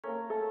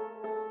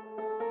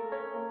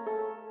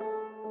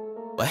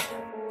What?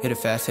 Hit it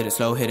fast, hit it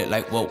slow, hit it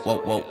like whoa, whoa,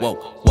 whoa, whoa,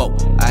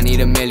 whoa. I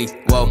need a milli,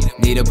 whoa.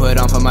 Need to put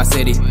on for my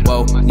city,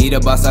 whoa. Need to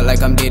boss out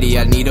like I'm Diddy.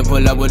 I need to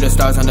pull up with the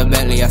stars on the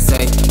Bentley. I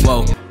say,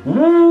 whoa.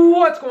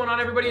 What's going on,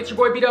 everybody? It's your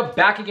boy B-Dub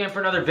back again for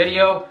another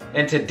video.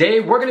 And today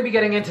we're gonna be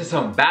getting into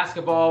some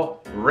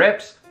basketball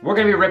rips. We're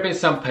gonna be ripping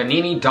some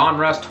Panini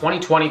Donruss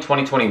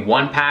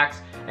 2020-2021 packs.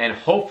 And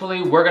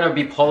hopefully we're gonna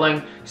be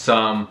pulling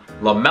some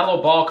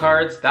LaMelo Ball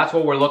cards. That's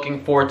what we're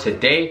looking for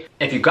today.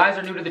 If you guys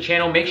are new to the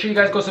channel, make sure you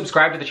guys go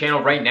subscribe to the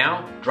channel right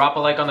now. Drop a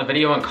like on the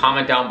video and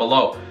comment down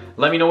below.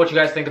 Let me know what you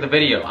guys think of the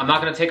video. I'm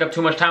not gonna take up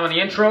too much time on the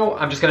intro.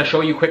 I'm just gonna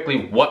show you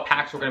quickly what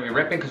packs we're gonna be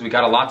ripping because we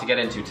got a lot to get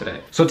into today.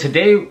 So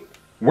today,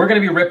 we're gonna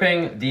be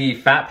ripping the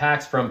fat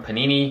packs from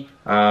Panini,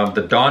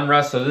 the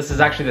Donruss. So this is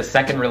actually the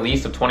second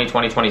release of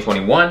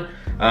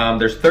 2020-2021.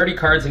 There's 30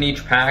 cards in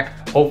each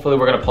pack. Hopefully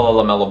we're gonna pull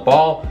a LaMelo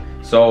Ball.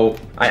 So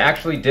I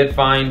actually did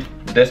find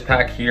this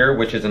pack here,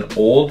 which is an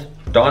old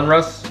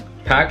Donruss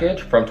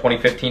package from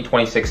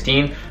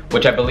 2015-2016,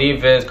 which I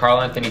believe is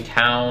Karl-Anthony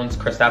Towns,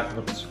 Kristaps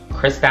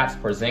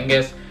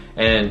Porzingis,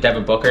 and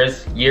Devin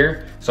Booker's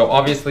year. So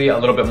obviously a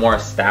little bit more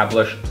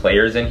established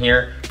players in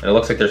here, and it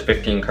looks like there's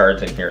 15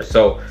 cards in here.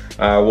 So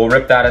we'll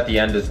rip that at the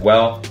end as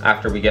well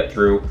after we get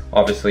through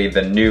obviously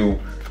the new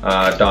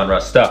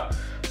Donruss stuff.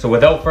 So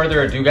without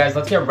further ado, guys,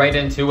 let's get right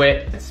into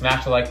it and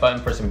smash the like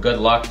button for some good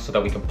luck so that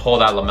we can pull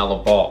that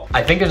LaMelo Ball.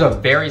 I think there's a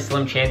very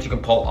slim chance you can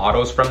pull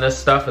autos from this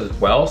stuff as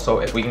well. So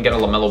if we can get a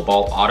LaMelo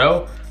Ball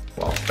auto,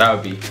 well, that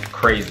would be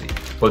crazy.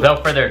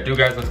 Without further ado,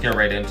 guys, let's get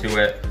right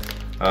into it.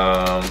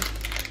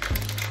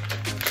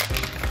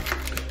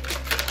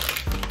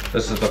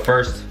 This is the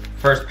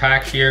first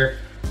pack here.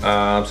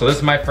 So this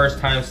is my first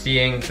time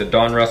seeing the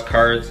Donruss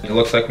cards. It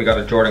looks like we got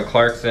a Jordan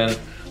Clarkson.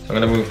 So I'm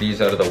gonna move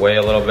these out of the way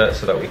a little bit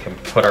so that we can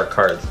put our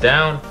cards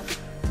down.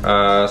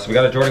 So we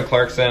got a Jordan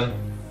Clarkson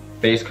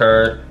base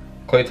card,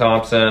 Klay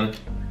Thompson,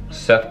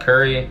 Seth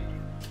Curry,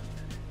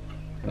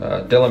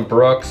 Dylan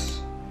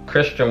Brooks,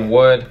 Christian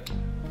Wood.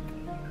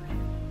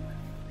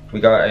 We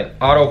got an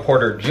Otto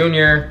Porter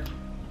Jr.,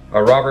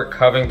 a Robert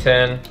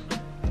Covington,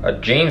 a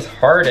James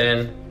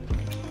Harden,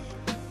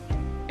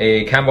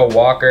 a Kemba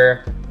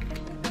Walker,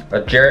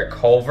 a Jarrett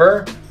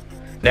Culver.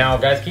 Now,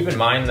 guys, keep in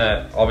mind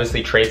that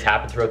obviously trades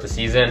happen throughout the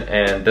season,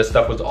 and this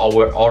stuff was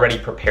already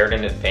prepared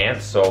in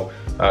advance. So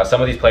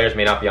some of these players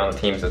may not be on the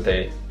teams that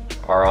they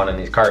are on in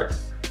these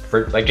cards.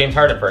 Like James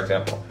Harden, for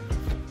example.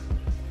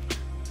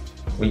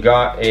 We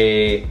got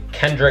a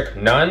Kendrick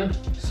Nunn,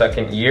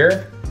 second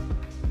year.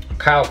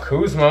 Kyle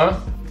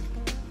Kuzma,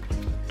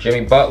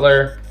 Jimmy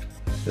Butler,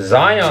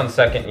 Zion,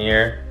 second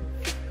year.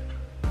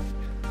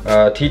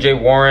 TJ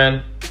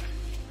Warren,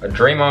 a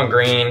Draymond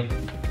Green,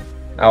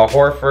 Al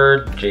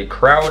Horford, Jay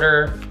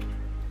Crowder.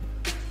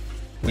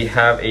 We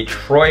have a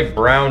Troy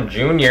Brown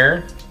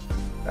Jr.,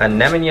 a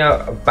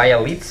Nemanja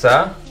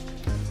Bjelica,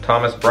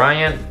 Thomas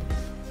Bryant.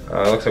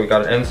 Looks like we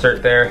got an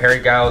insert there.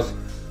 Harry Giles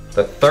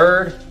the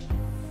third.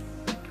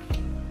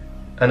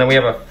 And then we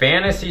have a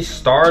Fantasy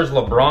Stars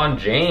LeBron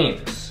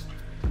James.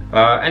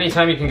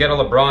 Anytime you can get a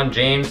LeBron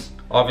James,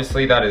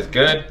 obviously that is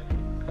good.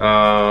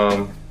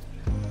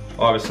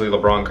 Obviously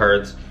LeBron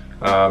cards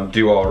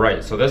do all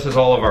right. So this is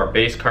all of our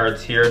base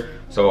cards here.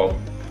 So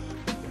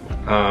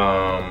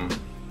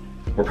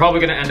we're probably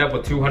gonna end up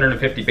with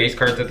 250 base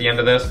cards at the end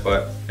of this,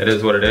 but it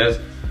is what it is.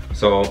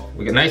 So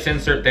we got a nice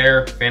insert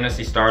there,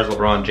 Fantasy Stars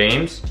LeBron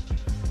James.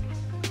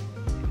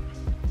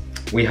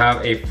 We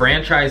have a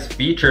Franchise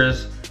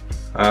Features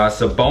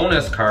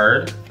Sabonis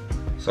card.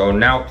 So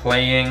now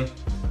playing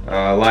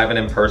live and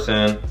in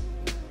person,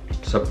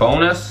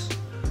 Sabonis.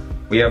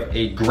 We have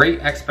a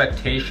Great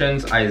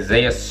Expectations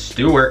Isaiah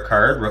Stewart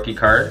card, rookie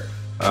card.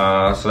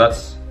 So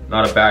that's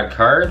not a bad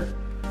card.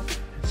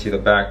 See the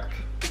back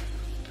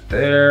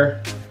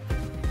there.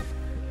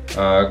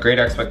 Great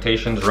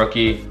Expectations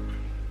rookie.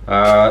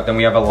 Then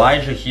we have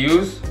Elijah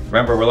Hughes.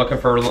 Remember, we're looking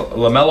for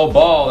LaMelo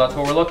Ball. That's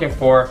what we're looking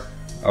for.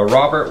 A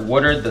Robert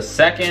Woodard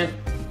II.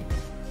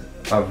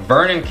 A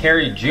Vernon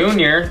Carey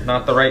Jr.,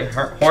 not the right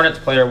Hornets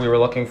player we were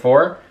looking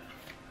for.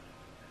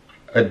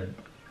 A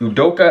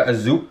Udoka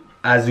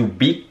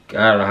Azubuike,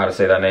 I don't know how to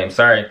say that name,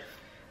 sorry.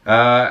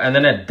 And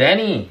then a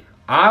Denny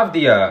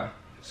Avdia,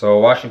 so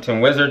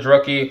Washington Wizards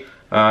rookie.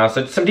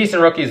 So some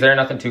decent rookies there,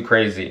 nothing too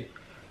crazy.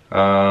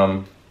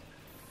 Hopefully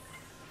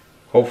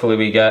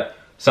we get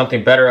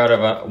something better out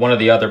of one of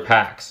the other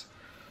packs.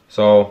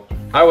 So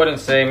I wouldn't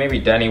say, maybe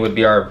Denny would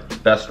be our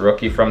best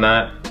rookie from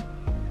that.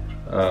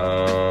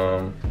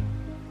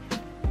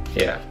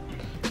 Yeah,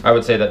 I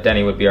would say that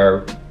Denny would be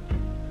our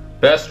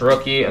best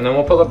rookie, and then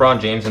we'll put LeBron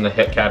James in the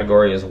hit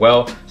category as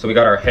well. So we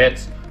got our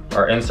hits,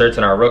 our inserts,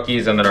 and our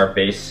rookies, and then our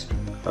base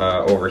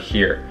over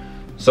here.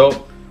 So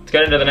let's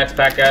get into the next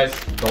pack, guys.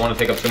 Don't want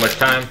to take up too much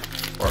time,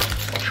 or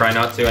I'll try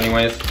not to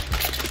anyways.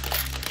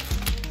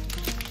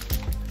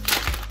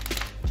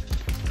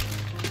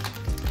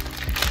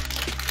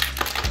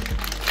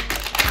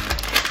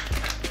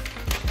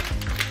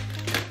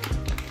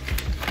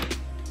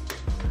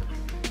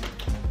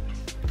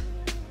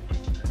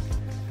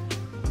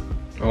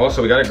 Oh,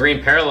 so we got a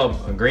green parallel,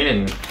 a green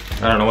and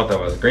I don't know what that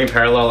was. Green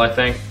parallel, I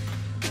think.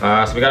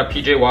 So we got a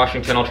PJ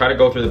Washington. I'll try to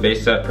go through the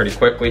base set pretty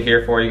quickly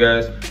here for you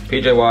guys.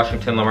 PJ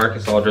Washington,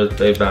 LaMarcus Aldridge,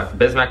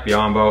 Bismack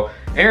Biyombo,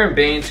 Aaron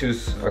Baines,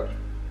 who's a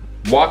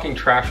walking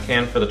trash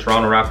can for the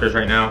Toronto Raptors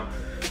right now.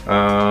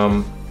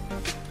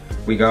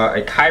 We got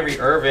a Kyrie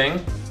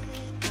Irving,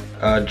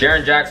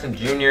 Jaren Jackson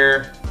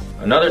Jr.,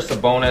 another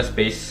Sabonis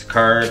base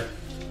card,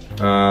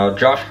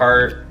 Josh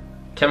Hart,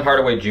 Tim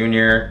Hardaway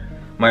Jr.,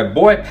 my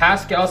boy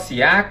Pascal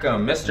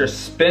Siakam, Mr.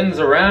 Spins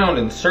Around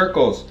in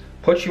Circles,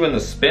 puts you in the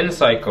spin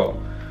cycle.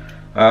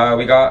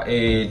 We got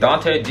a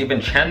Dante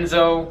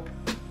DiVincenzo,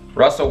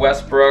 Russell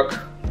Westbrook,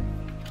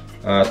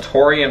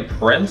 Taurean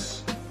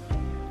Prince,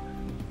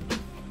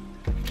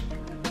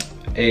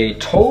 a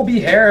Toby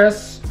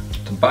Harris,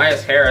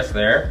 Tobias Harris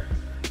there,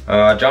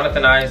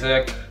 Jonathan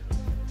Isaac.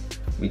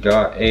 We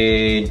got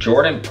a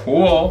Jordan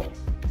Poole.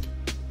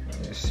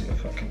 Let me see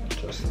if I can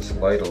adjust this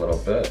light a little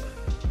bit.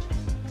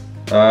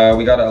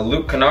 We got a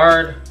Luke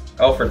Kennard,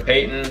 Elfrid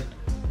Payton,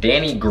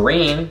 Danny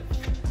Green,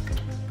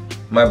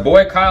 my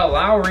boy Kyle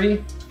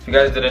Lowry. If you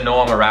guys didn't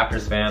know, I'm a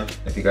Raptors fan,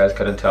 if you guys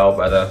couldn't tell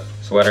by the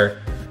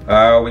sweater.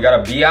 We got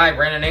a B.I.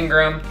 Brandon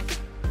Ingram,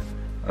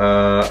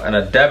 and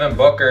a Devin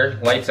Booker,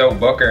 Lights Out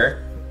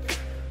Booker.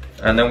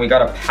 And then we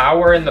got a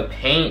Power in the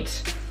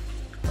Paint,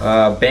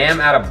 Bam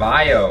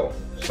Adebayo.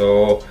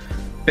 So,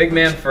 big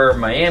man for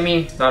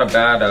Miami, not a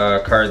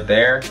bad card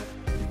there.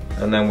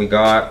 And then we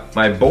got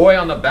my boy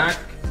on the back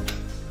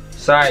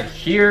side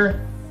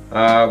here.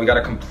 We got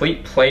a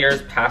Complete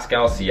Players,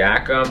 Pascal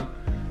Siakam.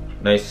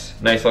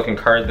 Nice looking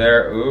card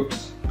there.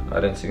 Oops, I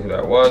didn't see who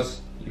that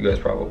was. You guys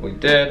probably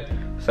did.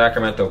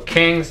 Sacramento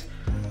Kings.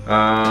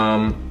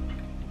 So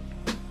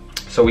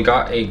we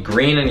got a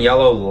green and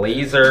yellow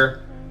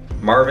laser,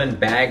 Marvin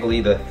Bagley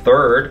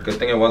III. Good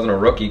thing it wasn't a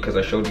rookie because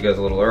I showed you guys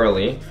a little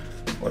early.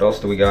 What else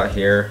do we got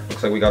here?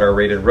 Looks like we got our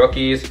rated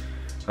rookies.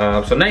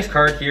 So nice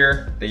card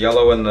here. The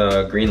yellow and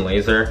the green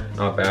laser,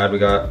 not bad. We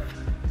got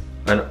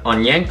an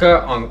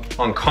Onyenka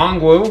on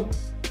Kongwu.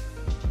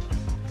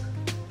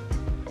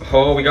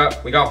 Oh, we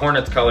got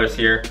Hornets colors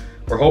here.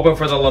 We're hoping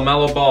for the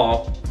LaMelo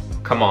Ball.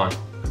 Come on,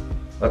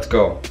 let's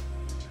go.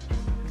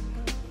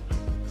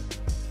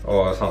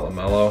 Oh, it's not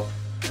LaMelo.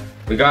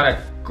 We got a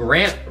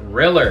Grant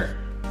Riller.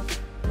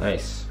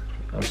 Nice.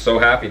 I'm so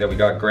happy that we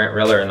got Grant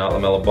Riller and not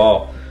LaMelo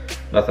Ball.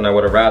 Nothing I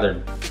would have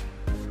rathered.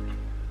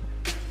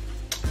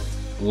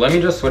 Let me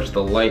just switch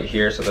the light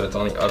here so that it's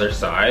on the other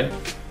side,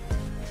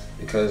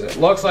 because it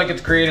looks like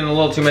it's creating a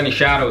little too many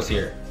shadows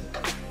here.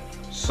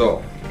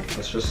 So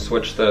let's just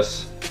switch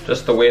this.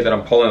 Just the way that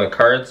I'm pulling the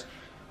cards,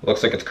 it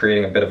looks like it's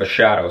creating a bit of a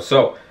shadow.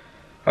 So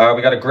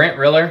we got a Grant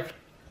Riller,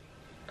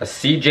 a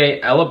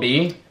CJ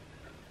Ellaby,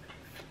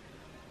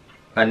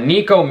 a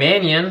Nico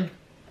Mannion,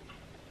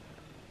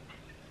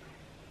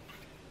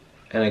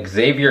 and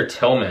Xavier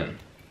Tillman.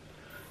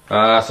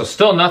 So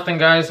still nothing,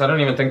 guys. I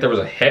don't even think there was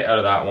a hit out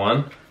of that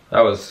one.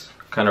 That was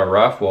kind of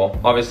rough. Well,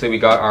 obviously we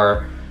got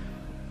our,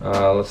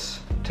 let's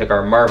take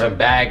our Marvin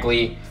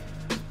Bagley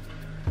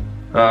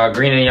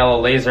green and yellow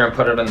laser and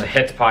put it in the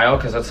hits pile,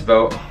 because that's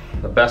about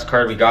the best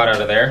card we got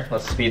out of there.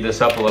 Let's speed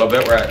this up a little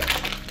bit.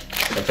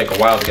 It's gonna take a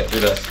while to get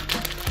through this.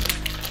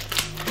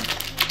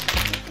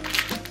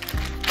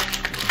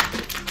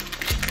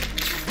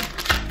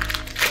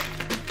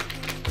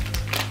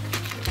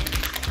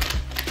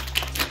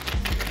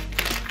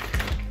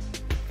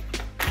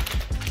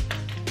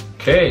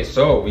 Okay,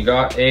 so we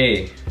got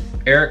a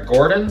Eric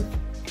Gordon,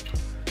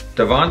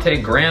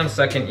 Devontae Graham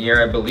second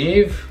year, I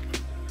believe.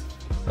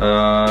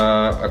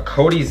 A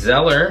Cody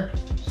Zeller.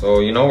 So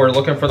you know we're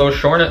looking for those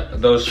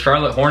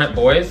Charlotte Hornet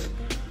boys.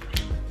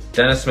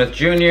 Dennis Smith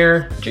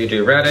Jr.,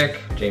 JJ Redick,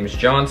 James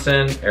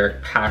Johnson,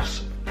 Eric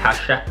Paschal.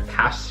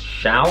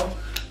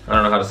 I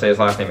don't know how to say his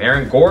last name.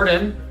 Aaron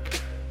Gordon,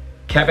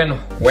 Kevin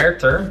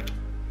Huerter,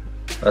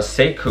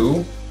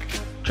 Sekou,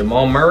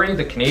 Jamal Murray,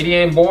 the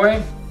Canadian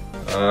boy.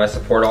 I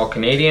support all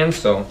Canadians,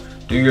 so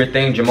do your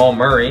thing, Jamal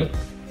Murray.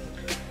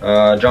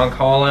 John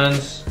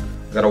Collins,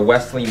 got a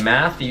Wesley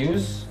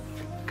Matthews,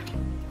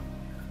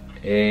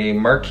 a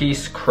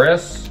Marquise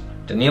Chris,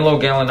 Danilo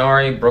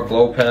Gallinari, Brooke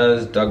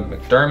Lopez, Doug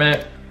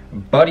McDermott,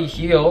 Buddy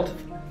Hield,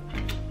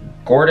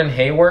 Gordon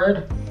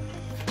Hayward,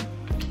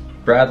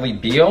 Bradley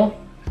Beal,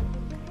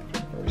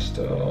 are we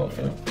still,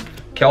 yeah.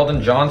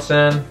 Keldon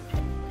Johnson,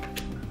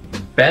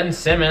 Ben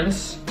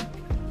Simmons,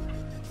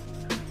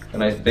 a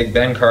nice Big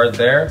Ben card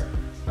there.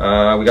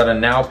 We got a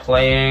now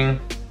playing,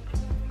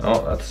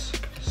 oh, that's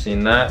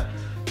seen that.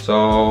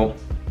 So,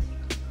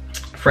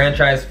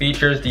 franchise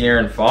features,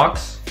 De'Aaron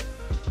Fox.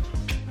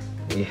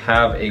 We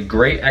have a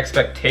Great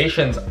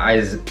Expectations,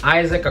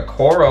 Isaac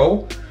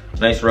Okoro.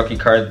 Nice rookie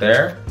card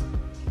there.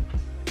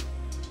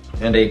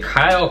 And a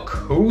Kyle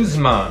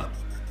Kuzma.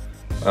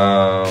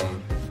 Not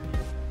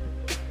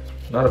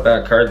a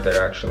bad card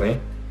there, actually.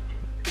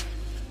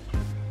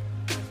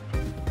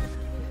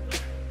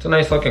 It's a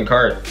nice looking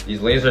card. These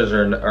lasers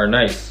are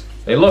nice.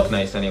 They look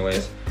nice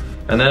anyways.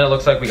 And then it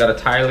looks like we got a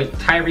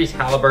Tyrese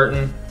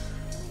Halliburton,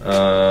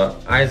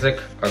 Isaac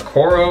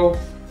Okoro,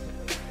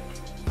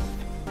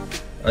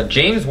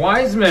 James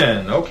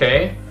Wiseman.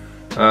 Okay.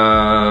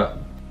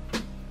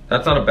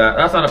 That's not a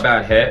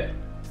bad hit.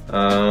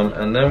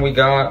 And then we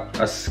got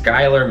a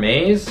Skylar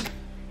Mays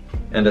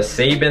and a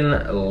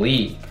Saban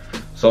Lee.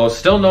 So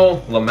still no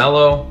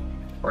LaMelo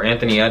or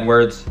Anthony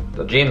Edwards.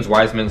 The James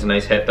Wiseman's a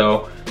nice hit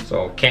though,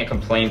 so can't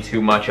complain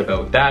too much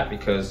about that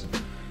because,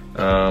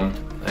 I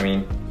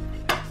mean,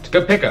 it's a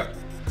good pickup.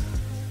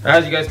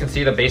 As you guys can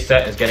see, the base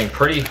set is getting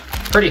pretty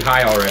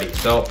high already.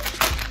 So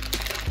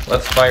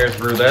let's fire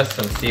through this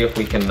and see if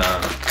we can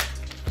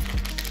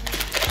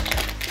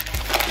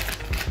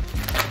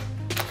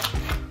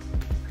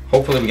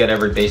hopefully we get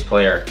every base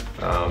player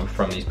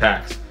from these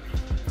packs.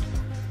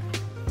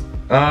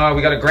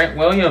 We got a Grant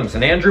Williams,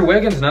 and Andrew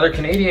Wiggins, another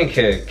Canadian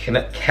kid.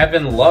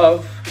 Kevin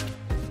Love,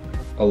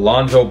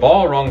 Alonzo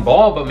Ball, wrong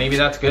ball, but maybe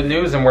that's good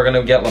news, and we're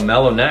gonna get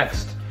LaMelo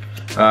next.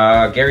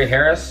 Gary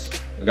Harris,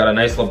 we got a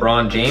nice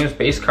LeBron James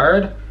base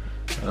card.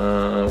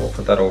 We'll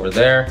put that over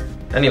there.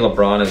 Any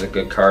LeBron is a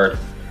good card.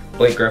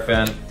 Blake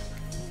Griffin,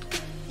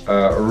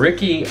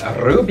 Ricky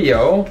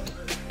Rubio,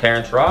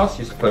 Terrence Ross,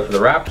 used to play for the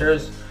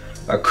Raptors.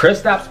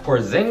 Kristaps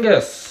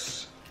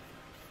Porzingis.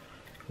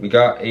 We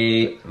got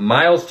a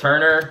Miles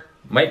Turner,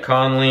 Mike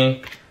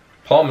Conley,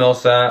 Paul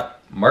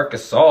Millsap, Marc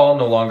Gasol,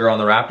 no longer on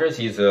the Raptors.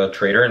 He's a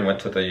trader and went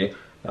to the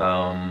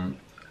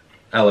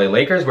LA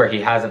Lakers, where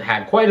he hasn't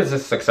had quite as a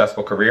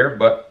successful career,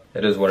 but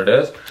it is what it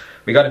is.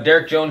 We got a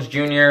Derrick Jones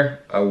Jr.,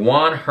 a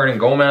Juan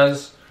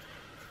Hernan-Gomez.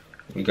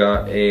 We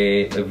got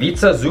a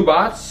Ivica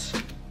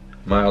Zubac,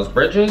 Miles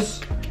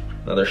Bridges,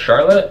 another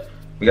Charlotte.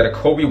 We got a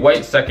Kobe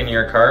White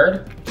second-year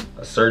card,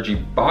 a Serge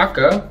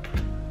Ibaka,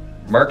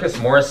 Marcus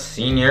Morris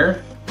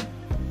Sr.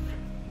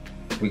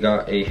 We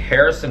got a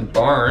Harrison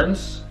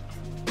Barnes.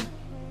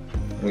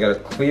 We got a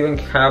Cleveland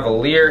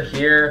Cavalier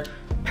here.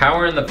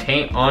 Power in the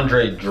paint,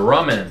 Andre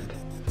Drummond.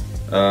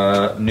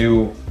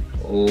 New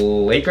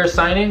Lakers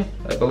signing,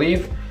 I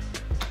believe.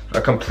 A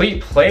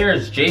complete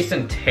players,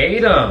 Jason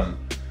Tatum.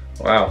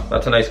 Wow,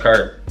 that's a nice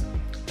card.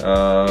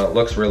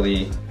 Looks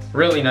really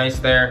nice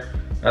there.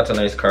 That's a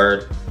nice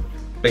card.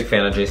 Big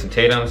fan of Jason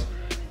Tatum's.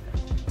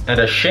 And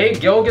a Shai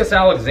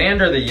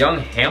Gilgeous-Alexander, the young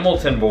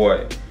Hamilton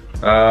boy.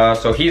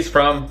 So he's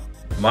from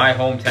my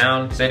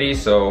hometown city,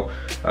 so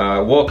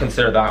we'll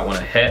consider that one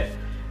a hit.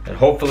 And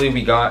hopefully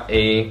we got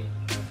a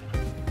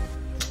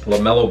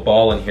LaMelo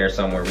Ball in here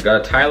somewhere. We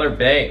got a Tyler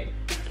Bay.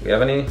 Do we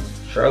have any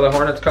Charlotte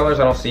Hornets colors?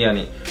 I don't see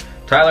any.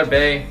 Tyler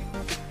Bay,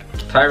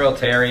 Tyrell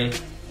Terry,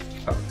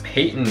 a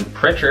Peyton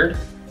Pritchard,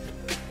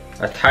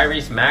 a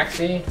Tyrese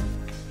Maxey,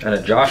 and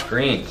a Josh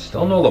Green.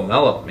 Still no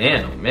LaMelo.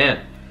 Man, oh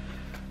man.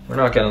 We're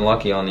not getting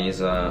lucky on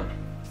these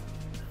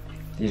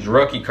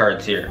rookie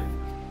cards here.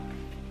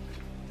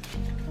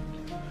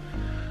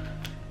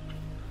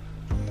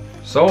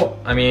 So,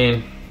 I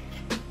mean,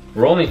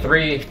 we're only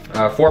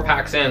 4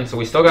 packs in, so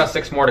we still got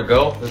 6 more to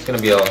go. This is gonna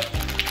be a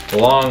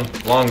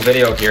long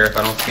video here if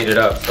I don't speed it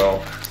up. So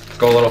let's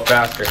go a little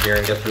faster here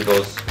and get through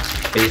those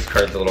base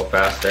cards a little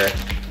faster.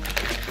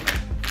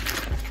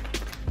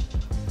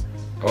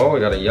 Oh,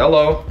 we got a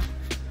yellow.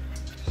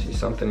 See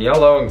something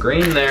yellow and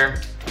green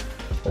there.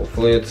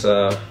 Hopefully it's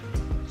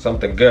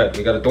something good.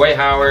 We got a Dwight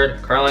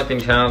Howard, Karl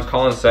Anthony Towns,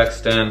 Colin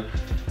Sexton,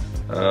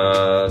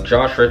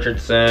 Josh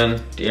Richardson,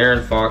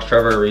 De'Aaron Fox,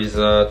 Trevor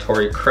Ariza,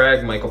 Torrey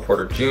Craig, Michael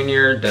Porter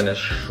Jr., Dennis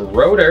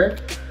Schroeder,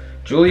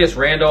 Julius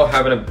Randle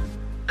having a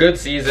good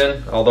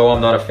season, although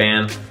I'm not a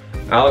fan.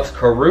 Alex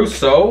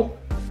Caruso,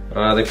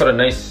 they put a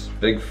nice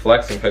big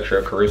flexing picture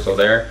of Caruso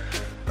there.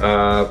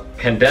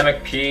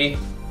 Pandemic P,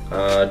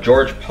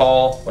 George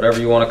Paul,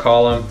 whatever you want to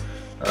call him.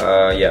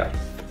 Yeah.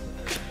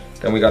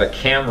 Then we got a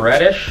Cam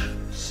Reddish,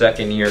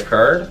 second-year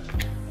card.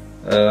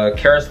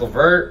 Karis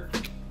LeVert.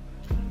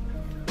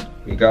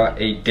 We got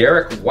a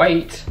Derek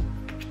White,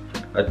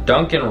 a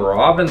Duncan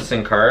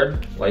Robinson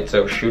card, lights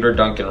out shooter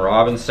Duncan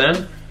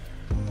Robinson,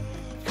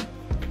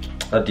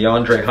 a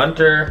DeAndre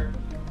Hunter,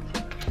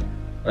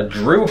 a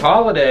Drew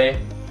Holiday,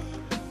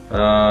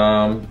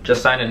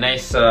 just signed a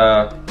nice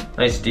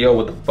deal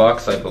with the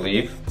Bucks, I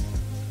believe.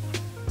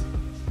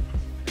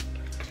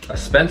 A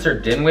Spencer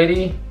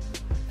Dinwiddie,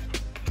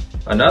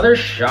 another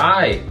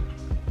Shai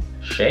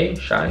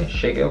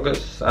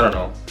Gilgeous, I don't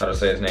know how to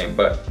say his name,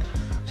 but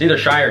it's either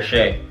Shai or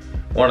Shea.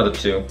 One of the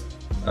two.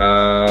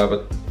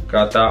 But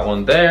got that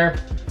one there.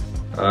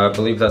 I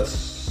believe that's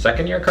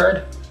second-year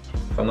card,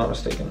 if I'm not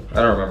mistaken. I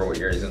don't remember what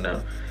year he's in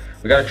now.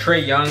 We got a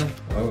Trae Young.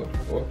 Oh,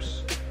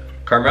 whoops.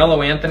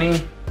 Carmelo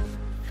Anthony.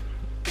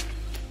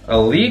 A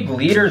league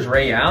leaders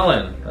Ray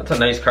Allen. That's a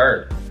nice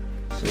card.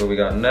 Let's see what we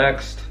got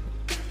next.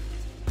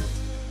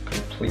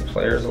 Complete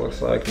players, it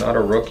looks like. Not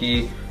a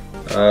rookie.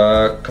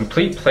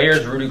 Complete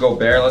players Rudy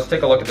Gobert. Let's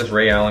take a look at this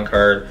Ray Allen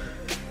card.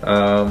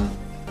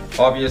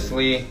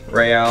 Obviously,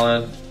 Ray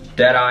Allen,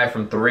 dead-eye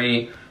from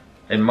 3.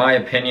 In my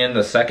opinion,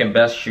 the second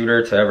best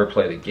shooter to ever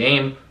play the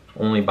game,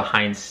 only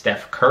behind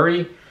Steph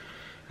Curry.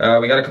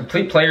 We got a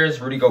complete players,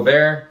 Rudy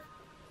Gobert.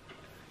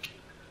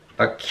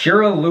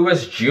 Akira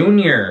Lewis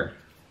Jr.,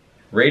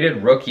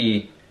 rated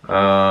rookie,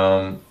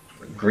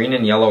 green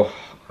and yellow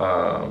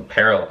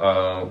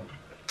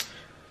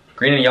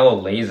Green and yellow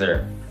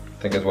laser,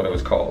 I think is what it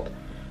was called.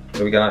 What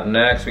do we got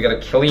next? We got a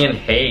Killian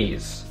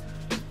Hayes.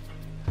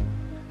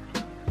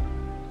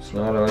 It's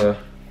not a...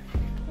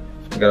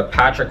 We got a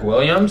Patrick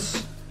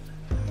Williams.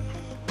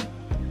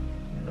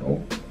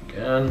 Nope,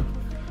 again.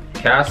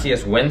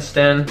 Cassius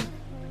Winston.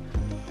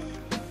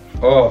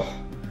 Oh,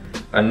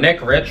 a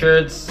Nick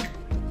Richards.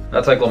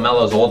 That's like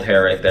LaMelo's old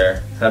hair right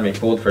there. Had me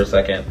fooled for a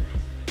second.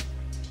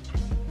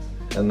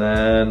 And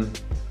then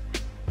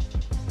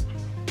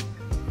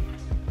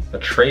a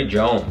Trey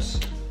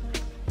Jones.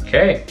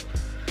 Okay,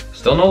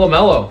 still no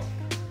LaMelo.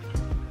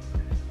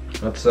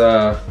 Let's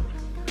oh,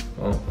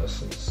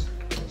 this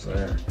is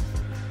there.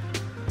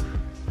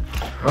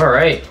 All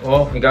right,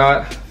 well, we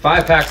got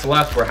 5 packs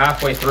left. We're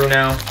halfway through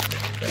now.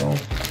 So.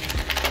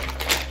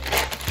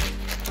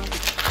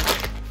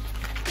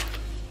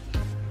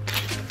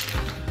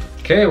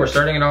 Okay, we're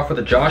starting it off with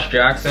a Josh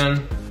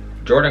Jackson,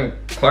 Jordan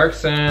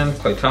Clarkson,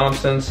 Klay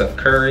Thompson, Seth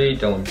Curry,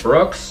 Dylan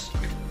Brooks,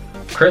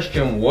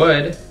 Christian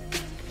Wood.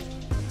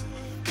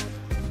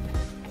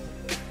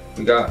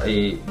 We got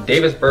a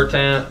Davis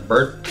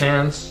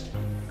Bertans,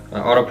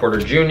 Otto Porter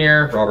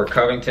Jr., Robert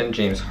Covington,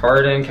 James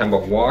Harden,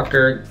 Kemba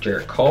Walker,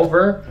 Jarrett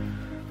Culver,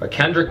 a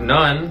Kendrick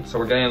Nunn, so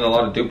we're getting a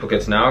lot of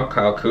duplicates now,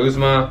 Kyle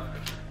Kuzma,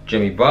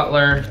 Jimmy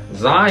Butler,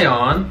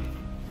 Zion,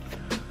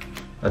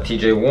 a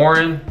TJ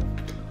Warren,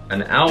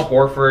 an Al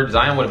Horford.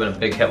 Zion would have been a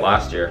big hit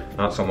last year,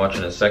 not so much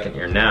in his second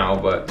year now,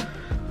 but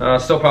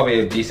still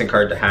probably a decent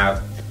card to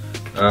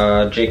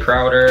have. Jay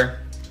Crowder,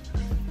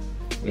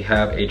 we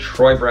have a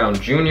Troy Brown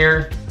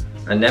Jr.,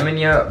 a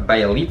Nemanja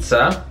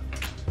Bjelica,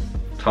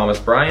 Thomas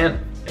Bryant,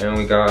 and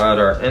we got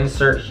our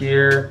insert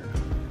here,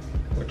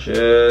 which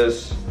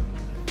is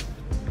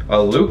a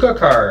Luka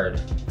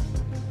card.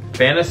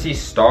 Fantasy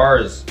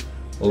Stars,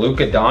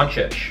 Luka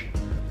Doncic.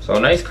 So a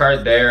nice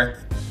card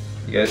there.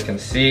 You guys can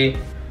see.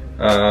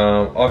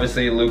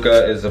 Obviously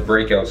Luka is a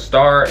breakout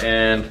star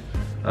and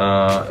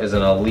is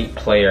an elite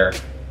player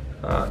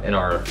in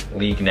our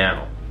league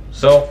now.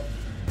 So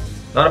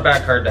not a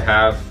bad card to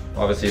have.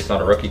 Obviously it's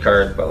not a rookie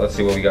card, but let's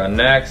see what we got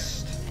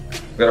next.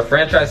 We got a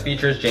franchise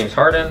features James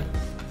Harden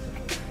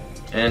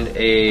and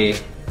a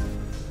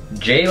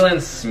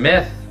Jalen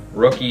Smith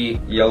rookie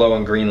yellow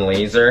and green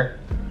laser.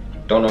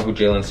 Don't know who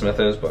Jalen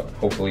Smith is, but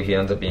hopefully he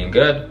ends up being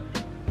good.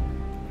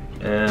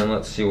 And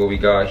let's see what we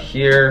got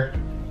here.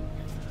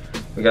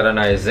 We got an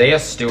Isaiah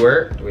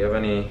Stewart. Do we have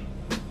any?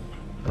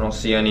 I don't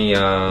see any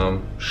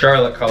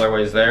Charlotte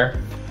colorways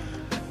there.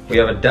 We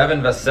have a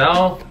Devin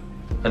Vassell,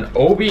 an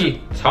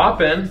Obi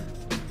Toppin,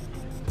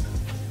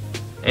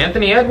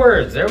 Anthony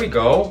Edwards. There we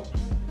go.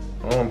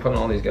 Oh, I'm putting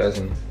all these guys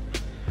in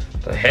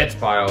the hits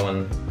pile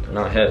and they're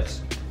not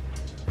hits.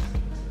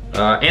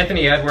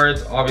 Anthony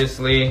Edwards,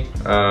 obviously,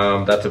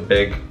 that's a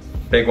big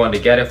one to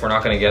get. If we're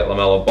not going to get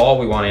LaMelo Ball,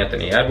 we want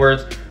Anthony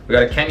Edwards. We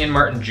got a Kenyon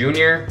Martin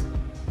Jr.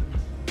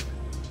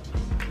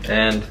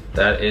 And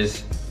that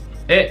is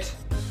it.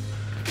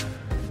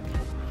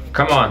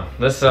 Come on,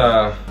 this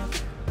the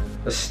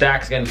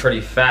stack's getting pretty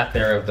fat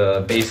there of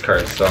the base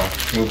cards, so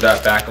move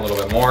that back a little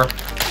bit more.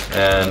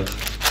 And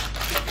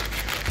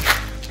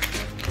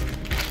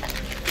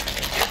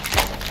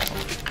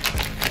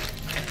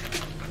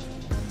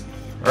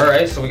all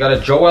right, so we got a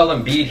Joel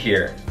Embiid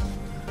here.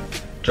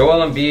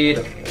 Joel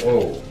Embiid,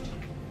 whoa.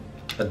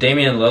 A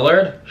Damian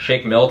Lillard,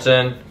 Shake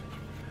Milton,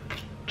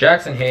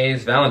 Jackson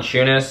Hayes,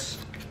 Valanciunas,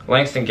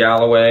 Langston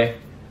Galloway,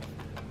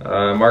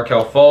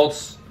 Markelle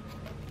Fultz,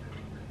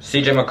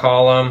 CJ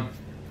McCollum,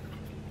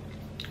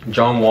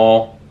 John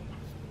Wall,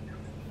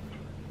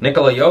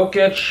 Nikola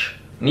Jokic,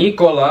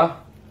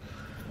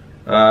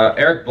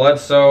 Eric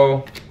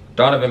Bledsoe,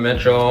 Donovan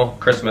Mitchell,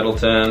 Chris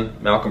Middleton,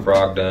 Malcolm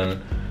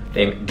Brogdon,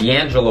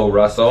 D'Angelo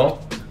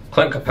Russell,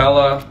 Clint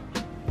Capella,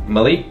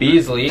 Malik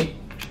Beasley,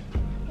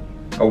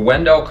 a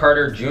Wendell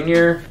Carter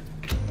Jr.,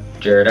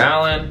 Jared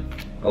Allen,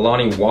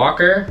 Alani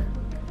Walker.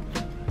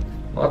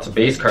 Lots of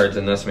base cards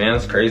in this, man.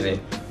 It's crazy.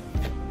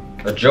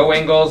 A Joe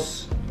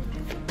Ingles,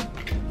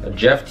 a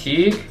Jeff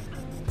Teague,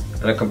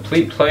 and a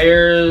complete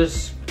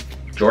players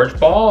George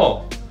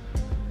Ball.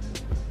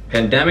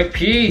 Pandemic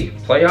P,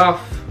 playoff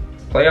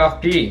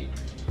P.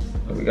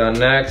 What we got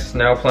next?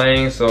 Now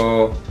playing,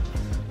 so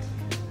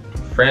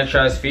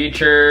franchise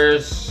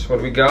features. What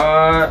do we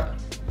got?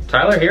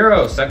 Tyler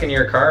Hero, second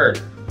year card.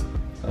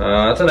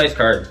 That's a nice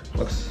card.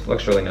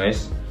 Looks really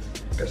nice.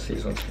 I guess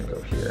these ones can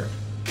go here.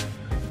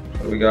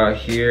 What do we got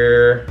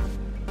here?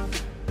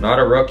 Not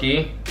a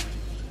rookie.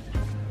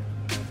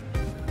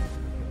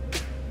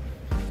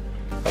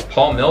 A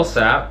Paul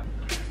Millsap.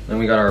 Then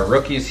we got our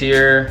rookies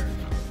here.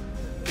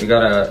 We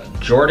got a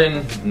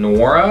Jordan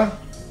Nwora.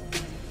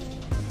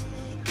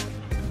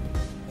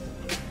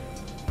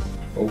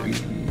 Obi,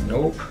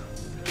 nope.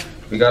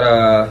 We got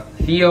a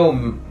Theo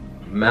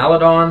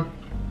Maledon.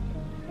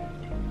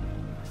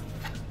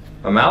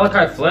 A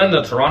Malachi Flynn,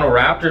 the Toronto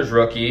Raptors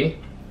rookie.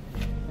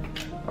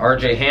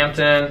 RJ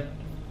Hampton.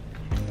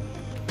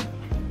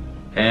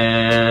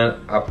 And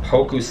a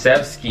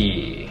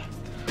Pokusevski.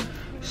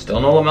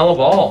 Still no LaMelo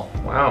Ball.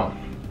 Wow.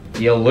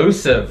 The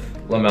elusive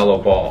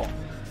LaMelo Ball.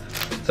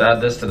 It's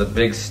add this to the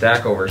big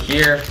stack over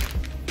here.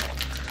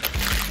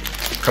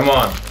 Come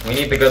on, we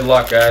need the good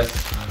luck, guys.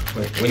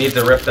 We need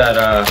to rip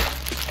that,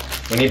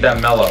 we need that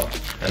mellow.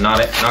 And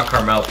not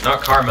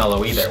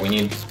Carmelo either. We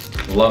need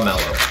LaMelo.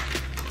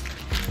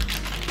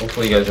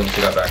 Hopefully you guys didn't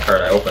see that back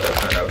card. I opened it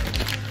kind of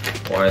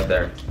wide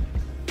there.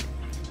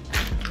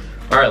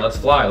 All right, let's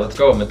fly. Let's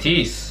go.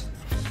 Matisse,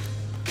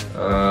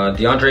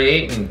 DeAndre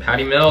Ayton,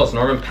 Patty Mills,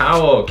 Norman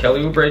Powell,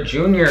 Kelly Oubre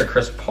Jr.,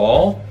 Chris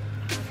Paul.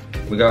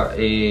 We got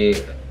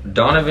a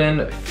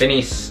Donovan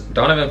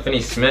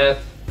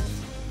Finney-Smith,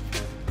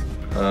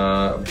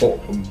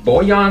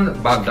 Bojan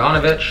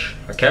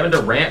Bogdanovic, a Kevin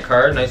Durant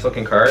card, nice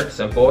looking card,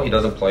 simple, he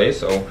doesn't play,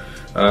 so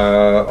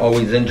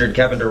always injured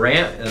Kevin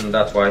Durant, and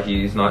that's why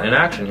he's not in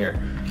action here.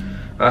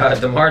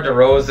 DeMar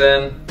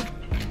DeRozan,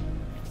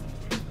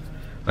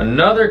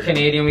 another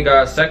Canadian, we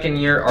got second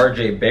year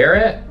RJ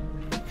Barrett,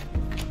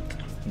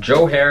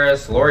 Joe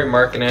Harris, Lauri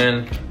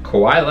Markkanen,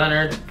 Kawhi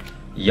Leonard,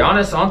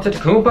 Giannis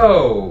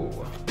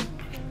Antetokounmpo,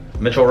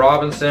 Mitchell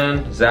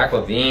Robinson, Zach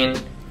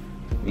LaVine.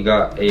 We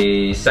got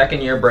a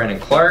second year Brandon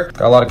Clark.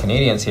 Got a lot of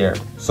Canadians here.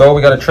 So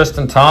we got a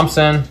Tristan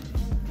Thompson.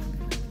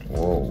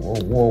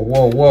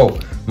 Whoa.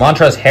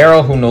 Montrezl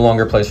Harrell, who no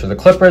longer plays for the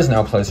Clippers,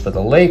 now plays for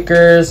the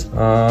Lakers. We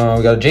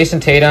got a Jason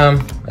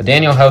Tatum, a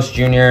Daniel House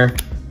Jr.,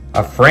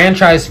 a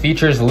franchise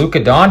features Luka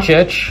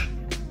Doncic,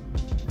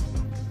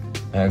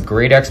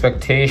 Great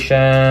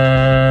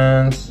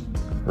Expectations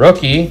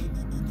rookie.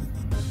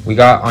 We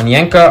got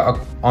Onyeka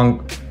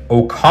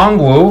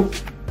Okongwu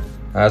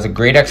as a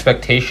Great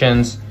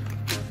Expectations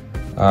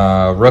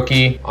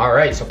rookie. All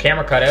right, so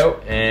camera cut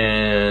out,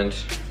 and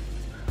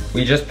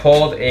we just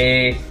pulled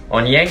a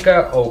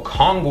Onyeka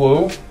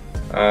Okongwu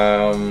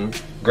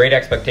Great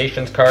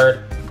Expectations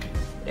card,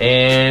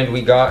 and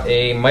we got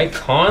a Mike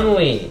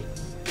Conley.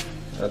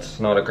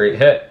 That's not a great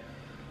hit.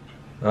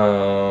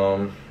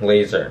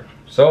 Laser.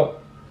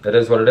 So that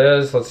is what it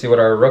is. Let's see what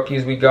our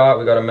rookies we got.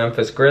 We got a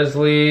Memphis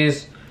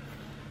Grizzlies,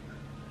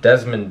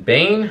 Desmond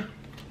Bane,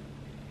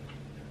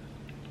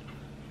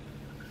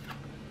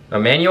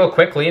 Emmanuel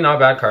Quickly, not a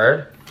bad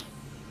card.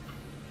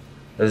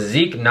 A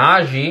Zeke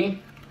Naji.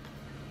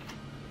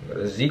 Got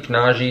a Zeke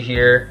Naji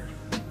here.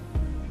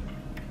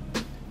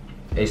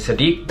 A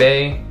Sadiq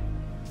Bey.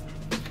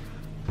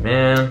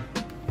 Man.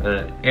 And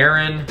an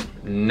Aaron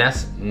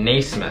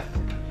Naismith.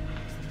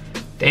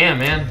 Damn,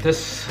 man.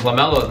 This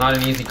LaMelo is not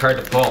an easy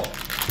card to pull.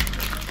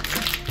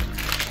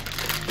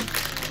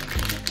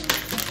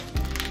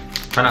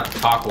 Try not to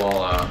talk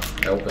while I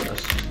open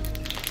this.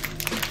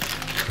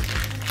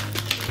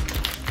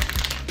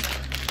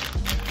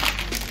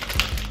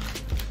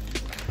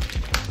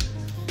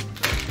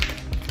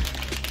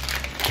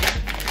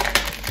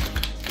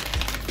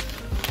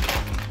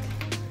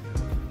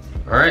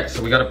 All right,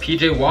 so we got a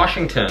PJ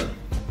Washington,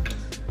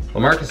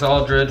 LaMarcus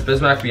Aldridge,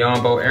 Bismack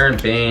Biyombo, Aaron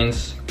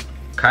Baines,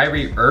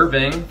 Kyrie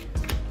Irving,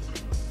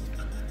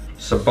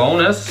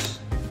 Sabonis,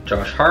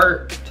 Josh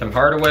Hart, Tim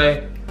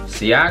Hardaway,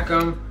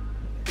 Siakam,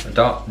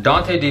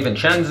 Dante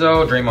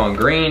DiVincenzo, Draymond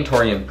Green,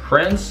 Taurean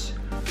Prince,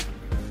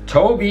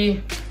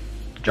 Toby,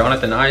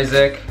 Jonathan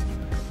Isaac.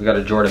 We got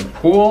a Jordan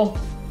Poole,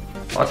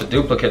 lots of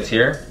duplicates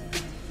here.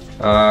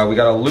 We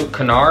got a Luke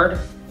Kennard,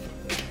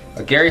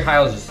 a Gary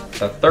Hiles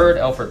III,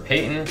 Elfrid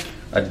Payton,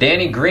 a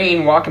Danny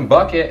Green, walking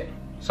bucket,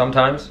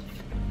 sometimes.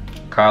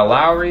 Kyle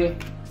Lowry,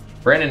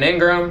 Brandon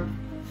Ingram,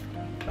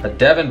 a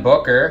Devin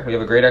Booker. We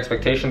have a Great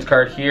Expectations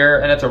card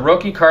here, and it's a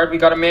rookie card. We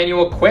got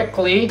Emmanuel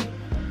Quickly,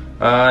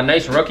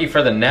 nice rookie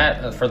for the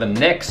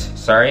Knicks.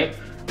 Sorry.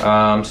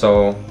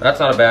 So that's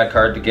not a bad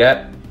card to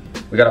get.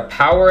 We got a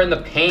Power in the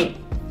Paint,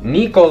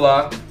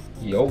 Nikola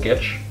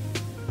Jokic.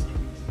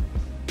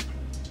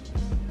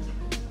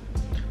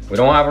 We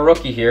don't have a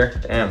rookie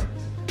here. Damn.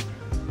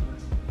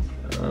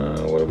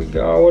 What do we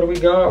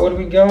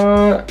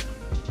got?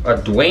 A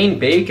Dwayne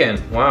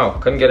Bacon. Wow,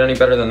 couldn't get any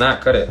better than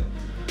that, could it?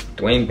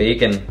 Dwayne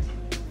Bacon.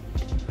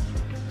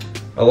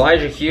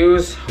 Elijah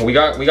Hughes. We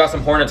got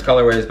some Hornets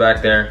colorways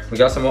back there. We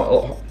got some.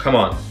 Oh, come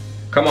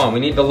on. We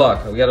need the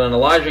luck. We got an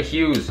Elijah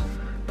Hughes,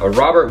 a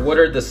Robert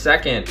Woodard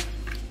II,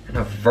 and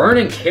a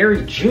Vernon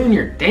Carey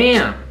Jr.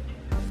 Damn.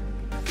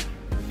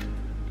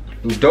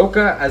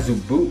 Udoka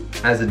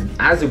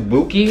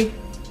Azubuike.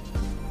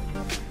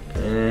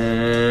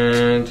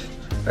 And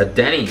a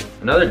Denny,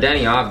 another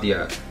Denny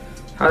Avdia.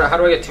 How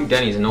do I get two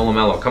Denny's and no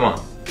LaMelo? Come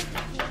on.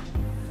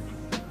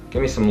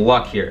 Give me some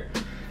luck here.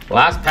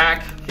 Last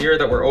pack here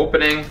that we're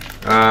opening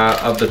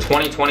of the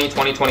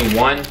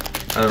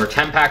 2020-2021. We're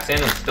 10 packs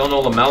in and still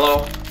no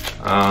LaMelo,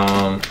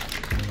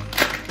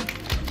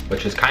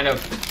 which is kind of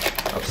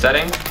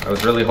upsetting. I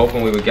was really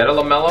hoping we would get a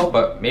LaMelo,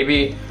 but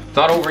maybe it's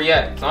not over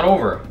yet. It's not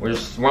over. We're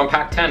on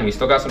pack 10. We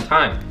still got some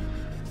time.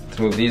 Let's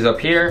move these up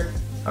here.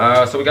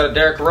 So we got a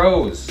Derrick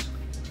Rose,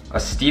 a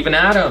Steven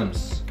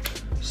Adams,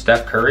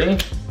 Steph Curry,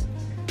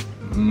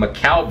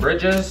 Mikal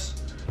Bridges,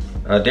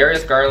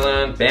 Darius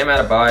Garland, Bam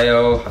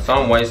Adebayo,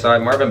 Hassan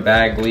Whiteside, Marvin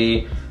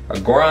Bagley,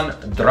 Goran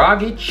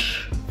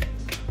Dragic,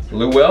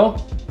 Lou Will,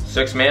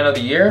 6th man of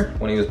the year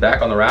when he was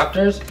back on the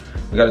Raptors.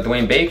 We got a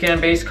Dwayne Bacon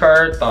base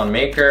card, Thon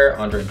Maker,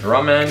 Andre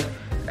Drummond,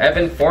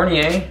 Evan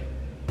Fournier,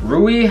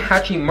 Rui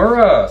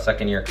Hachimura,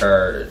 second-year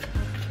card.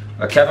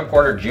 Kevin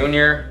Porter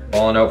Jr.,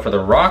 balling out for the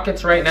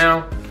Rockets right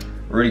now.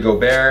 Rudy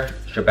Gobert,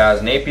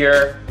 Shabazz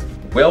Napier,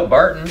 Will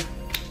Barton,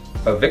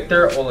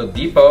 Victor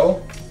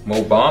Oladipo,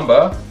 Mo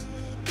Bamba,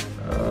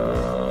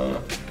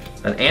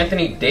 and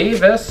Anthony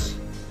Davis,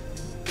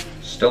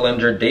 still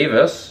injured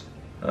Davis.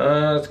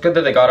 It's good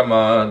that they got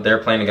him there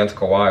playing against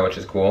Kawhi, which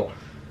is cool.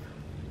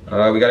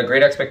 We got a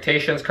Great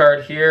Expectations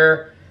card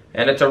here,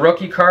 and it's a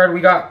rookie card. We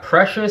got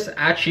Precious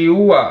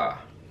Achiuwa.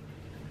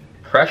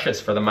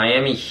 Precious for the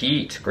Miami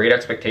Heat. Great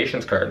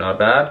Expectations card, not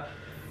bad.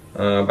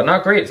 But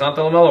not great, it's not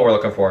the LaMelo we're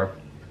looking for.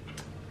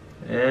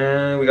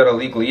 And we got a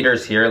League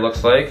Leaders here, it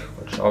looks like,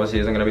 which obviously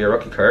isn't gonna be a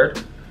rookie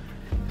card.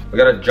 We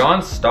got a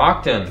John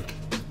Stockton,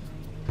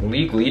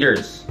 League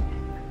Leaders.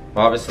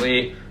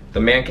 Obviously,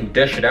 the man can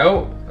dish it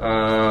out.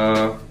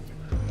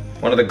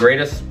 One of the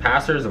greatest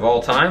passers of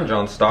all time,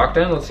 John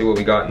Stockton. Let's see what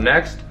we got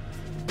next.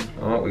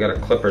 Oh, we got a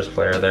Clippers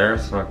player there.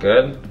 It's not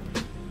good.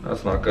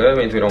 That's not good.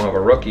 It means we don't have a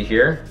rookie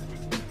here.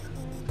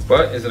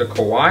 But is it a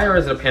Kawhi or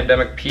is it a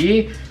Pandemic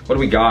P? What do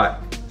we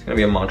got? It's gonna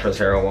be a Montrezl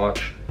Harrell.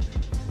 Watch.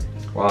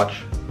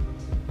 Watch.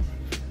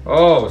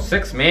 Oh,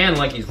 6-man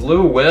like he's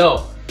Lou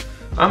Will.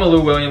 I'm a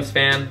Lou Williams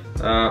fan.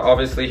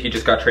 Obviously, he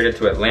just got traded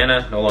to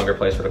Atlanta. No longer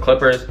plays for the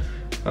Clippers,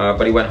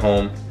 but he went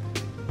home.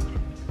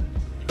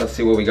 Let's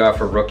see what we got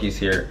for rookies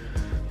here.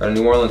 Got a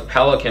New Orleans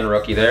Pelican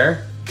rookie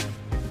there.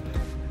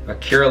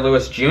 Akira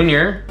Lewis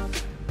Jr.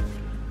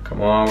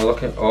 Come on, we're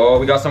looking. Oh,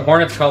 we got some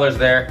Hornets colors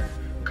there.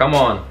 Come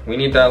on, we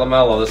need that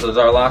LaMelo. This is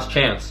our last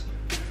chance.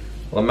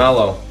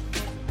 LaMelo.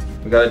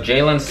 We got a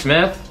Jalen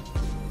Smith.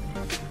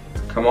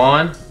 Come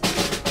on.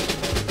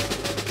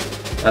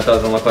 That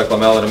doesn't look like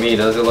LaMelo to me.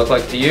 Does it look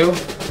like to you?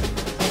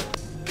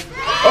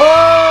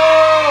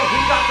 Oh, he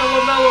got the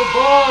LaMelo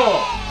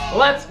Ball.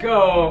 Let's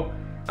go.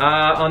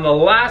 On the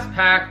last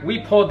pack, we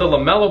pulled the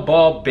LaMelo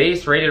Ball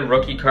base rated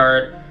rookie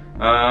card.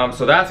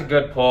 So that's a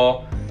good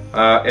pull.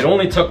 It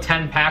only took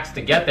 10 packs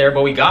to get there,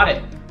 but we got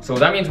it. So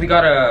that means we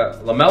got a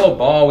LaMelo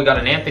Ball, we got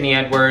an Anthony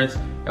Edwards,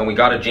 and we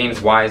got a James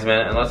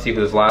Wiseman. And let's see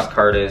who this last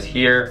card is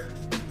here.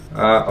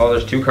 Oh,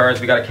 there's 2 cards.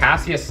 We got a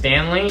Cassius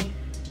Stanley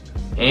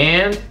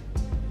and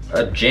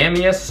a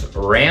Jamius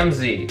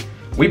Ramsey.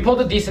 We pulled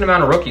a decent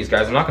amount of rookies,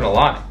 guys. I'm not gonna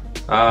lie.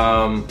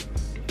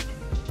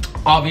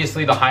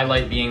 Obviously, the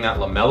highlight being that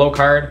LaMelo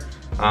card.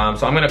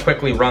 So I'm gonna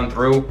quickly run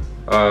through.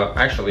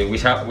 Actually, we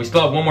still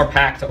have one more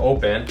pack to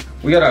open.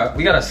 We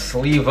gotta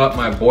sleeve up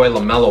my boy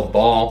LaMelo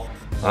Ball.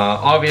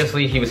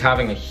 Obviously, he was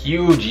having a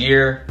huge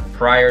year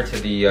prior to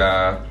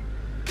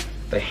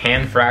the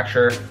hand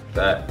fracture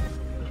that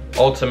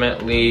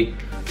ultimately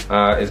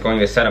is going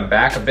to set him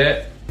back a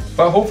bit.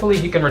 But hopefully,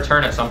 he can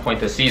return at some point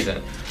this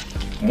season.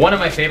 One of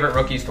my favorite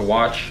rookies to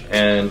watch,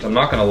 and I'm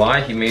not gonna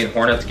lie, he made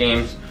Hornets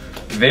games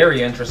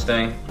very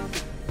interesting.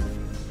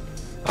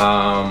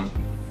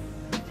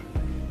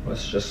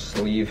 Let's just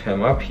sleeve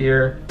him up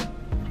here,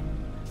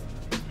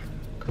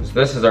 because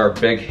this is our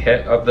big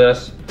hit of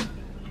this.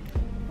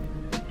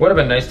 Would have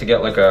been nice to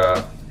get like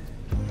a...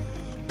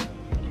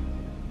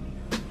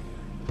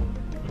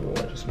 Oh,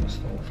 I just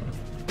missed the whole thing.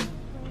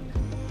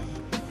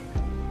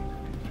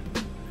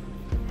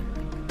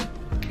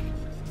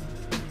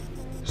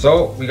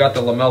 So we got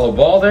the LaMelo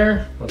Ball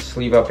there. Let's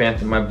sleeve up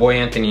my boy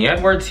Anthony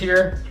Edwards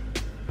here.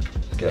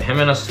 Let's get him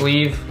in a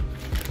sleeve.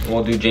 And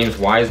we'll do James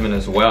Wiseman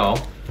as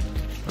well.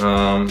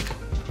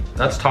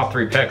 That's top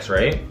 3 picks,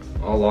 right?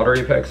 All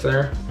lottery picks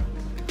there.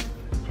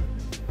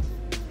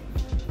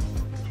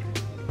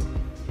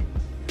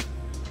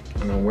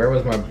 And then where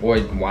was my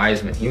boy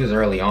Wiseman? He was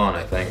early on,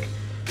 I think.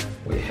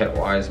 We hit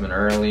Wiseman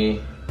early.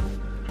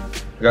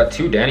 We got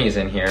 2 Denny's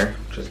in here,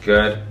 which is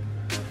good.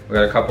 We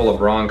got a couple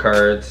of LeBron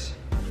cards.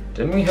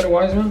 Didn't we hit a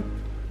Wiseman?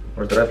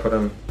 Or did I put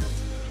him?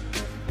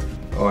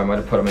 Oh, I might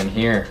have put him in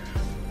here.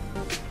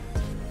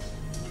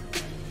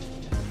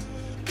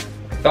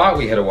 Thought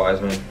we hit a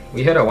Wiseman.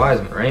 We hit a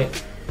Wiseman,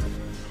 right?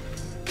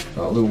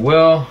 Lou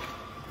Will.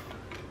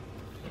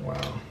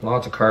 Wow,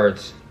 lots of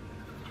cards.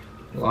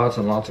 Lots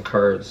and lots of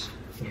cards.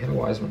 We hit a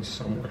Wiseman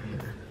somewhere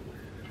here.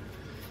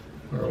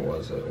 Where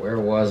was it? Where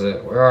was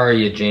it? Where are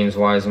you, James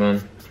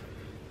Wiseman?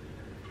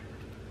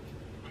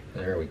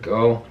 There we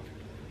go.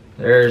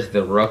 There's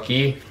the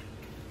rookie.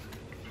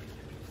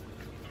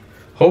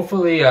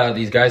 Hopefully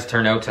these guys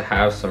turn out to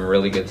have some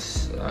really good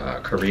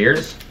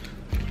careers.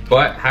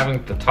 But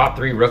having the top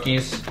 3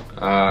 rookies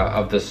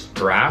of this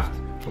draft,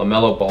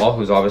 LaMelo Ball,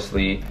 who's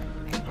obviously,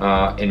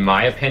 in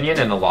my opinion,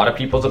 and a lot of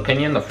people's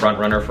opinion, the front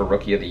runner for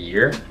Rookie of the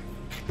Year.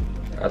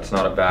 That's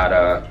not a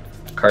bad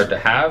card to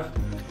have.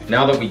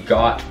 Now that we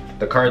got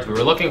the cards we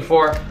were looking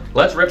for,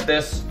 let's rip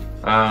this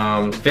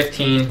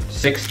 15,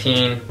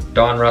 16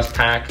 Donruss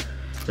pack.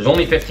 There's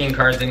only 15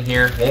 cards in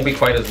here. Won't be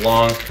quite as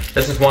long.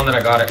 This is one that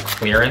I got at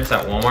clearance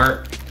at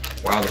Walmart.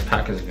 Wow, this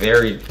pack is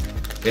very,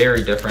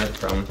 very different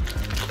from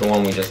the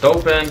one we just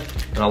opened,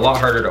 and a lot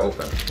harder to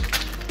open.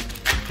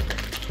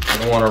 I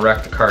don't want to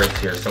wreck the cards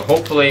here. So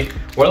hopefully,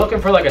 we're looking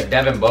for like a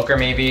Devin Booker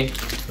maybe.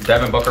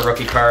 Devin Booker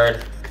rookie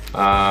card.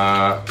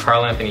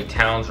 Karl Anthony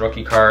Towns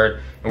rookie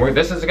card. And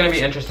this is gonna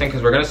be interesting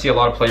because we're gonna see a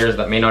lot of players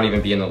that may not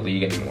even be in the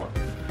league anymore.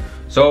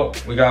 So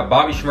we got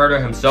Bobby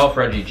Schmurder himself,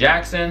 Reggie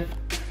Jackson,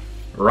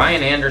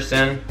 Ryan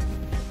Anderson,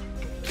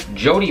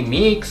 Jody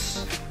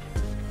Meeks,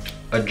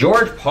 a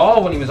George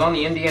Paul when he was on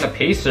the Indiana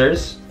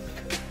Pacers,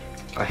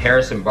 a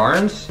Harrison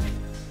Barnes,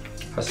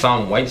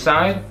 Hassan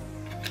Whiteside,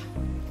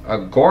 a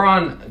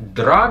Goran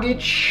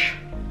Dragic,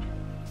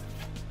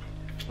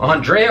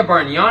 Andrea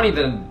Bargnani,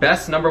 the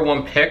best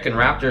 #1 pick in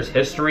Raptors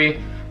history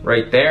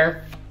right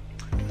there,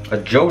 a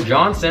Joe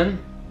Johnson,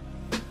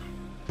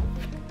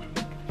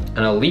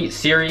 an Elite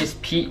Series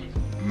Pete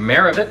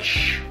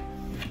Maravich.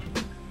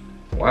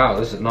 Wow,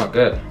 this is not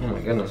good. Oh my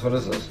goodness, what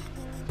is this?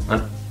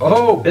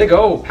 Oh, Big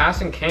O,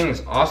 Passing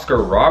Kings,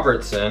 Oscar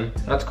Robertson.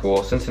 That's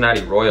cool,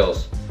 Cincinnati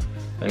Royals.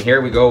 And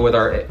here we go with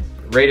our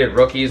rated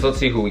rookies. Let's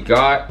see who we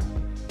got.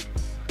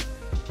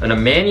 An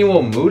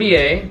Emmanuel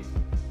Mudiay,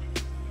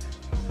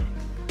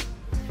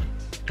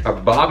 a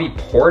Bobby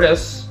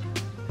Portis,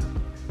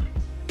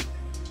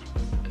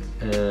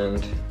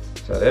 and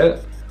is that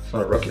it? It's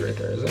not a rookie right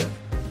there, is it?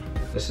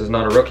 This is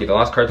not a rookie. The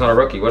last card's not a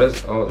rookie. What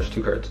is? Oh, there's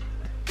 2 cards.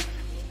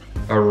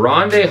 A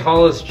Rondé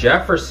Hollis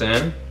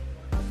Jefferson.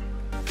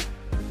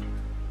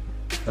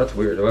 That's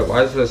weird.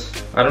 Why is this?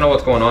 I don't know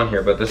what's going on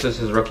here, but this is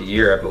his rookie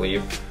year, I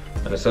believe.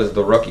 And it says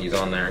the rookies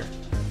on there.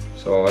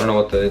 So I don't know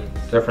what the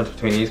difference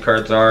between these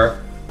cards are.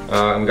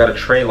 And we got a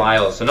Trey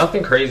Lyles. So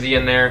nothing crazy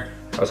in there.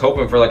 I was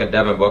hoping for like a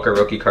Devin Booker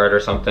rookie card or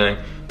something.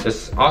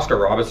 This Oscar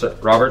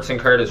Robertson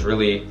card is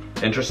really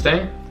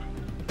interesting.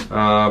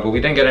 But we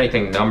didn't get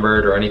anything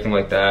numbered or anything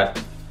like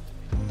that.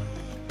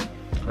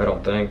 I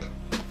don't think.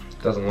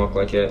 Doesn't look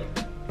like it.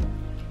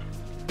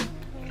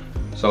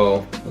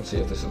 So let's see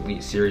if this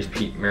Elite Series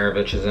Pete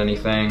Maravich is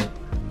anything.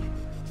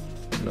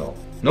 No.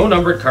 No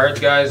numbered cards,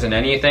 guys, and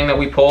anything that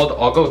we pulled,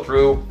 I'll go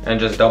through and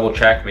just double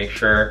check, make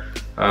sure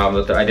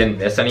that I didn't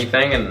miss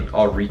anything, and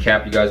I'll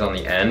recap you guys on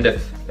the end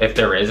if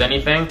there is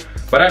anything.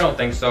 But I don't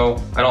think so.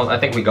 I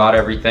think we got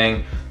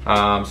everything.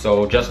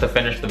 So just to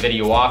finish the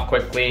video off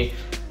quickly,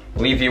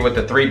 leave you with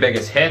the 3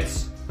 biggest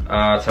hits.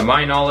 To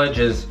my knowledge,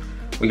 is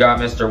we got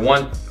Mr.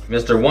 1,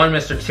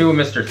 Mr. 2,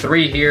 Mr.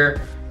 3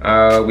 here.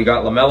 We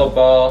got LaMelo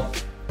Ball,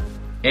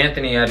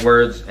 Anthony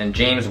Edwards, and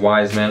James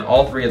Wiseman,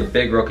 all 3 of the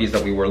big rookies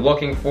that we were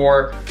looking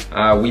for,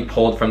 we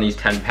pulled from these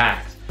 10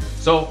 packs.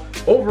 So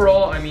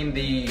overall, I mean,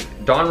 the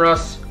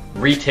Donruss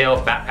retail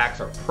fat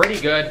packs are pretty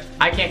good.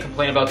 I can't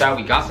complain about that.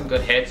 We got some good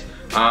hits.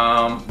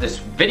 This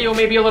video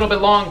may be a little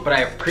bit long, but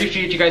I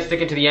appreciate you guys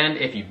sticking to the end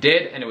if you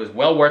did, and it was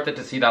well worth it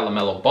to see that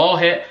LaMelo Ball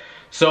hit.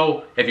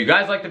 So if you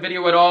guys liked the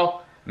video at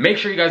all, make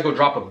sure you guys go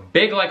drop a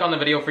big like on the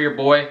video for your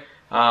boy.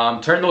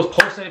 Turn those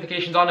post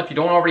notifications on if you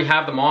don't already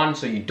have them on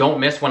so you don't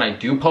miss when I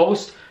do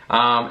post.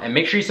 And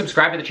make sure you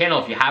subscribe to the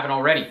channel if you haven't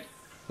already.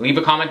 Leave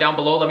a comment down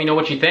below, let me know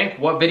what you think,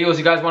 what videos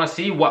you guys want to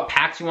see, what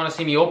packs you want to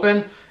see me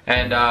open,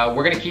 and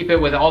we're going to keep it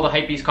with all the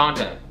Hypebeast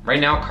content. Right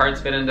now, cards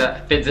fits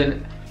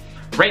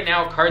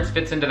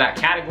into that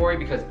category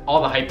because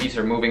all the Hypebeasts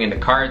are moving into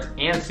cards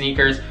and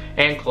sneakers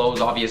and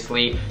clothes,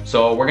 obviously.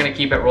 So we're going to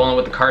keep it rolling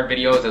with the card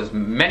videos, as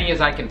many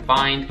as I can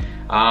find,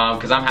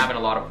 because I'm having a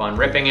lot of fun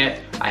ripping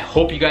it. I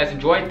hope you guys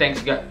enjoyed.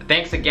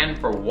 Thanks again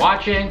for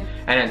watching,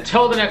 and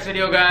until the next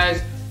video,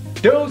 guys,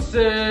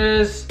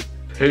 deuces,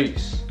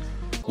 peace.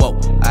 Whoa,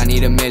 I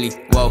need a milli,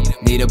 whoa,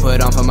 need to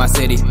put on for my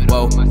city,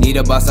 whoa, need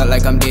a boss out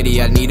like I'm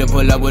Diddy, I need to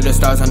pull up with the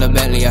stars on the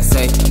Bentley, I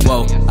say,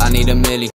 whoa, I need a milli.